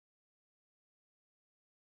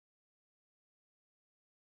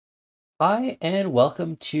Hi, and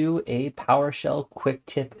welcome to a PowerShell quick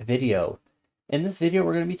tip video. In this video,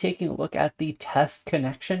 we're going to be taking a look at the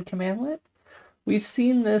TestConnection commandlet. We've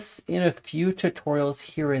seen this in a few tutorials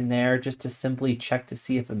here and there just to simply check to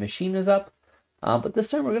see if a machine is up. But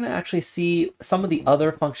this time we're going to actually see some of the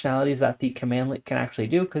other functionalities that the commandlet can actually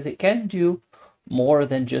do, because it can do more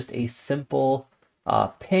than just a simple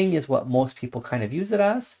ping is what most people kind of use it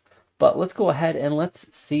as. But let's go ahead and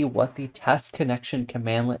let's see what the TestConnection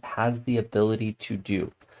commandlet has the ability to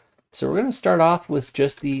do. So we're going to start off with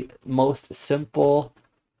just the most simple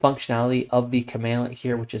functionality of the commandlet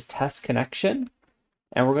here, which is TestConnection.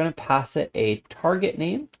 And we're going to pass it a target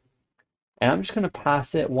name. And I'm just going to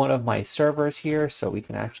pass it one of my servers here, so we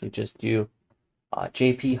can actually just do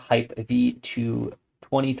JP hype v to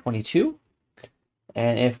 2022.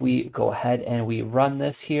 And if we go ahead and we run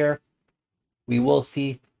this here, we will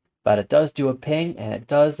see that it does do a ping, and it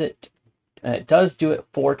does do it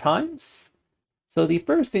 4 times. So the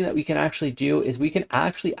first thing that we can actually do is we can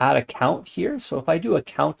actually add a count here. So if I do a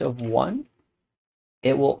count of 1,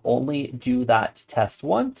 it will only do that test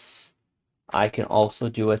once. I can also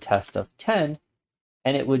do a test of 10,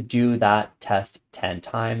 and it would do that test 10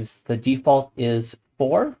 times. The default is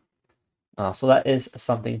 4. So that is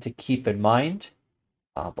something to keep in mind,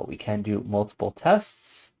 but we can do multiple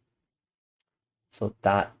tests. So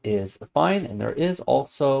that is fine. And there is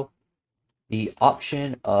also the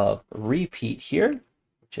option of repeat here,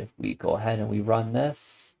 which if we go ahead and we run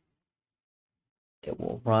this, it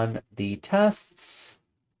will run the tests.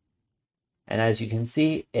 And as you can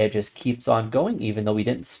see, it just keeps on going. Even though we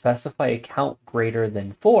didn't specify a count greater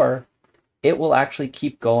than 4, it will actually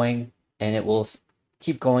keep going, and it will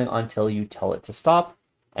keep going until you tell it to stop.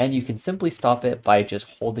 And you can simply stop it by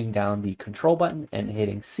just holding down the control button and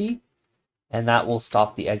hitting C. And that will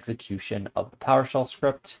stop the execution of the PowerShell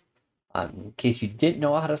script. In case you didn't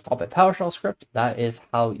know how to stop a PowerShell script, that is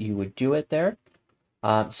how you would do it there.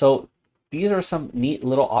 So these are some neat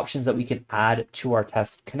little options that we can add to our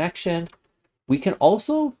TestConnection. We can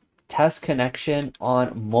also TestConnection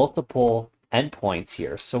on multiple endpoints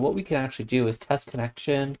here. So what we can actually do is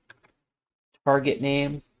TestConnection, target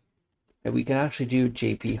name, and we can actually do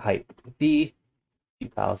JP hype v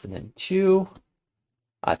 2002.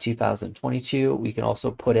 2022. We can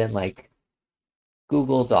also put in like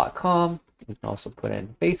google.com. We can also put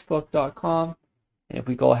in facebook.com. And if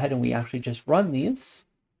we go ahead and we actually just run these,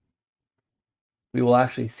 we will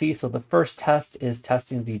actually see. So the first test is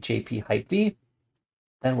testing the JP hype v.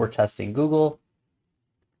 Then we're testing Google.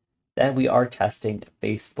 Then we are testing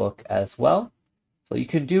Facebook as well. So you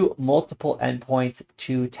can do multiple endpoints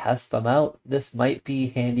to test them out. This might be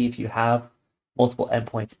handy if you have multiple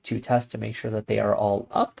endpoints to test to make sure that they are all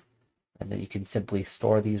up, and then you can simply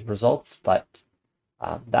store these results. But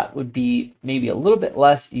that would be maybe a little bit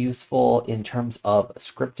less useful in terms of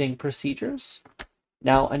scripting procedures.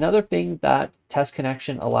 Now, another thing that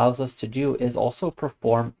TestConnection allows us to do is also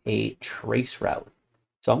perform a trace route.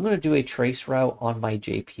 So I'm going to do a trace route on my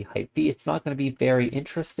JP hype v. It's not going to be very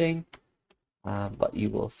interesting, but you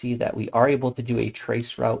will see that we are able to do a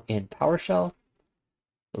trace route in PowerShell.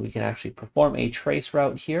 So we can actually perform a trace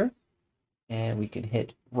route here, and we can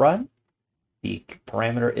hit run. The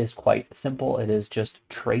parameter is quite simple. It is just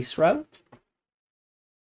trace route.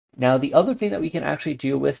 Now, the other thing that we can actually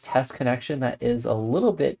do with TestConnection that is a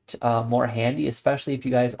little bit more handy, especially if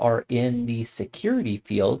you guys are in the security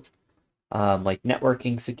field, like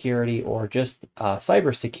networking security or just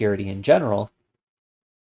cybersecurity in general,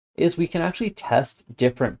 is we can actually test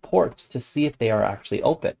different ports to see if they are actually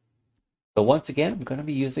open. So once again, I'm going to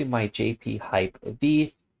be using my JP hype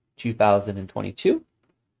v 2022.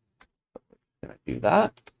 I'm going to do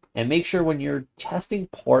that. And make sure when you're testing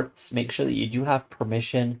ports, make sure that you do have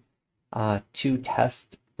permission to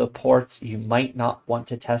test the ports. You might not want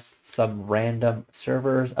to test some random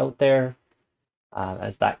servers out there,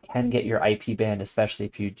 as that can get your IP banned, especially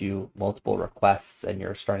if you do multiple requests and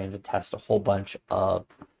you're starting to test a whole bunch of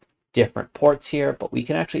different ports here. But we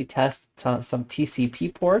can actually test some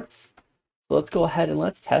TCP ports. So let's go ahead and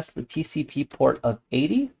let's test the TCP port of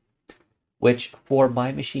 80, which for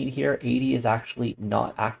my machine here, 80 is actually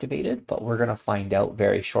not activated, but we're going to find out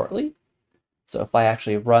very shortly. So if I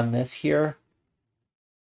actually run this here,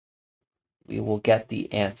 we will get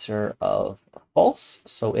the answer of false.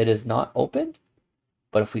 So it is not opened.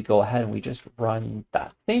 But if we go ahead and we just run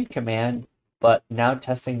that same command, but now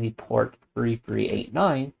testing the port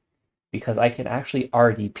 3389, because I can actually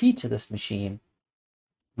RDP to this machine,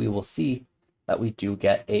 we will see that we do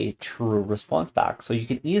get a true response back. So you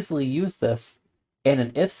can easily use this in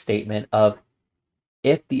an if statement of,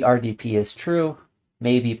 if the RDP is true,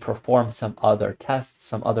 maybe perform some other tests,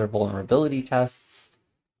 some other vulnerability tests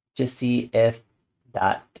to see if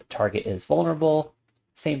that target is vulnerable.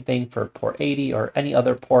 Same thing for port 80 or any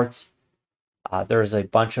other ports. There's a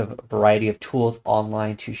bunch of variety of tools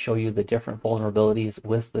online to show you the different vulnerabilities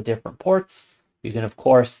with the different ports. You can, of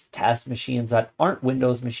course, test machines that aren't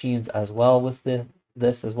Windows machines as well with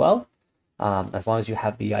this as well. As long as you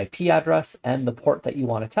have the IP address and the port that you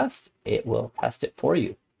want to test, it will test it for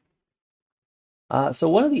you. So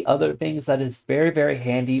one of the other things that is very, very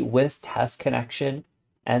handy with TestConnection,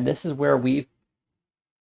 and this is where we've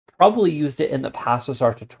probably used it in the past with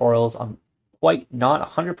our tutorials. I'm quite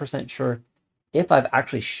not 100% sure if I've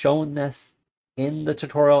actually shown this in the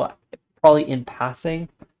tutorial, probably in passing.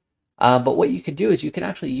 But what you can do is you can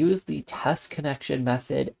actually use the TestConnection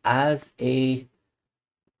method as a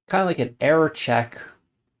kind of like an error check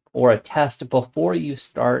or a test before you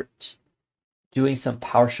start doing some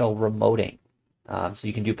PowerShell remoting. So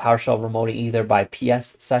you can do PowerShell remoting either by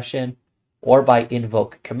PS session or by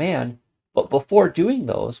invoke command. But before doing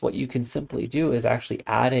those, what you can simply do is actually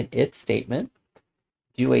add an if statement,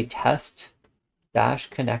 do a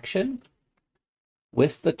test-connection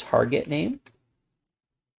with the target name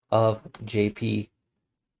of JP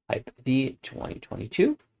type V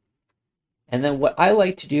 2022. And then what I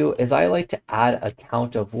like to do is I like to add a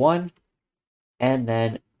count of 1 and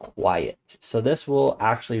then quiet. So this will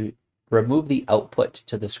actually remove the output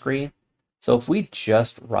to the screen. So if we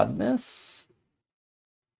just run this,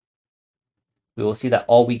 we will see that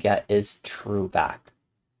all we get is true back.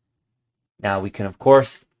 Now we can, of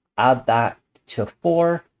course, add that to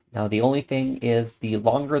 4. Now the only thing is the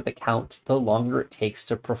longer the count, the longer it takes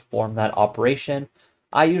to perform that operation.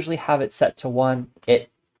 I usually have it set to 1. It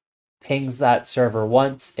pings that server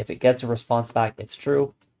once. If it gets a response back, it's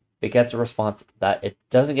true. If it gets a response that it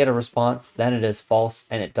doesn't get a response, then it is false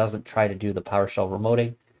and it doesn't try to do the PowerShell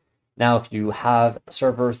remoting. Now, if you have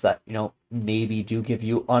servers that, maybe do give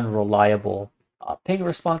you unreliable ping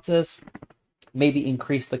responses, maybe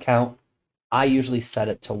increase the count. I usually set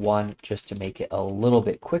it to 1 just to make it a little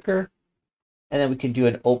bit quicker. And then we can do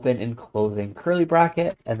an open and closing curly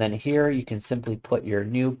bracket. And then here you can simply put your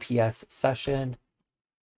new PS session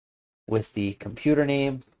with the computer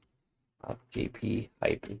name of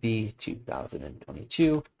JP-V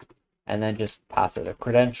 2022. And then just pass it a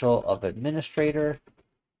credential of administrator.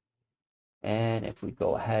 And if we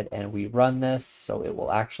go ahead and we run this, so it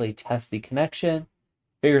will actually test the connection,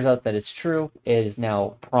 figures out that it's true. It is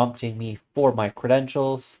now prompting me for my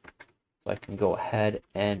credentials. So I can go ahead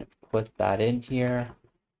and put that in here.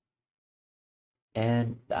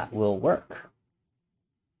 And that will work.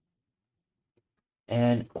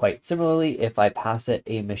 And quite similarly, if I pass it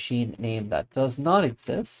a machine name that does not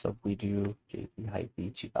exist, so if we do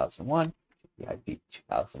JP-V 2001, JP-V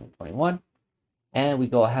 2021, and we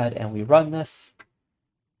go ahead and we run this,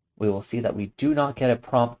 we will see that we do not get a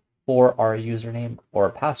prompt for our username or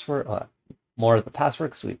password, more of the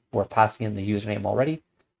password because we're passing in the username already,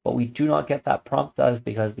 but we do not get that prompt. That is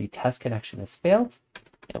because the test connection has failed.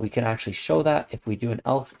 And we can actually show that if we do an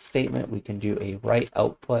else statement, we can do a write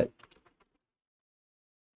output.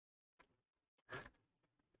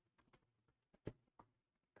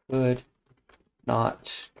 Could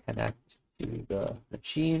not connect to the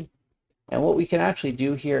machine. And what we can actually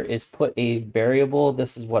do here is put a variable.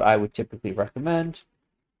 This is what I would typically recommend.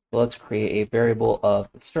 So let's create a variable of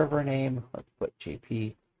the server name. Let's put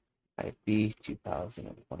JP-V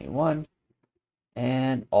 2021.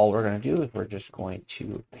 And all we're going to do is we're just going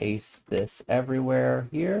to paste this everywhere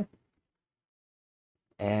here.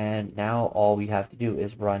 And now all we have to do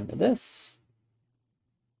is run this.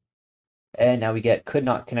 And now we get could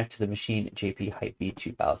not connect to the machine JP-V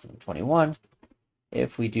 2021.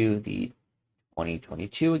 If we do the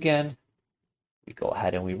 2022 again, we go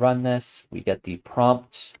ahead and we run this, we get the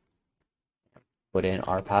prompt, put in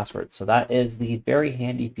our password. So that is the very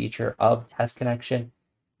handy feature of TestConnection.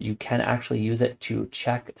 You can actually use it to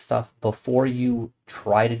check stuff before you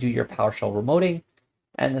try to do your PowerShell remoting.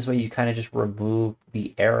 And this way you kind of just remove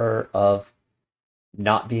the error of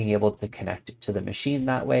not being able to connect to the machine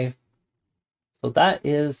that way. So that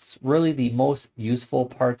is really the most useful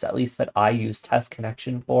parts, at least that I use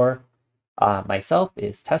TestConnection for. Myself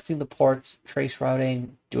is testing the ports, trace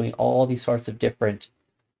routing, doing all these sorts of different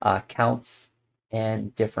counts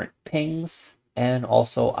and different pings. And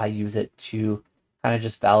also I use it to kind of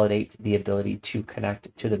just validate the ability to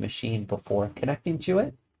connect to the machine before connecting to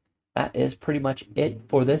it. That is pretty much it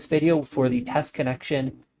for this video for the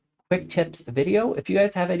TestConnection quick tips video. If you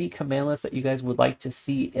guys have any commandlets that you guys would like to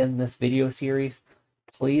see in this video series,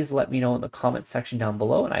 please let me know in the comment section down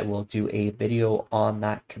below and I will do a video on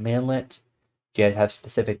that commandlet. If you guys have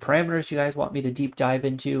specific parameters you guys want me to deep dive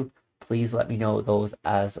into, please let me know those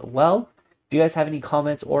as well. If you guys have any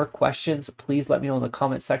comments or questions, please let me know in the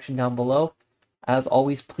comment section down below. As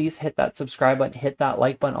always, please hit that subscribe button, hit that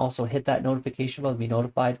like button, also hit that notification bell to be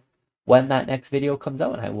notified when that next video comes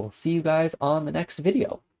out, and I will see you guys on the next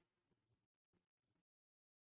video.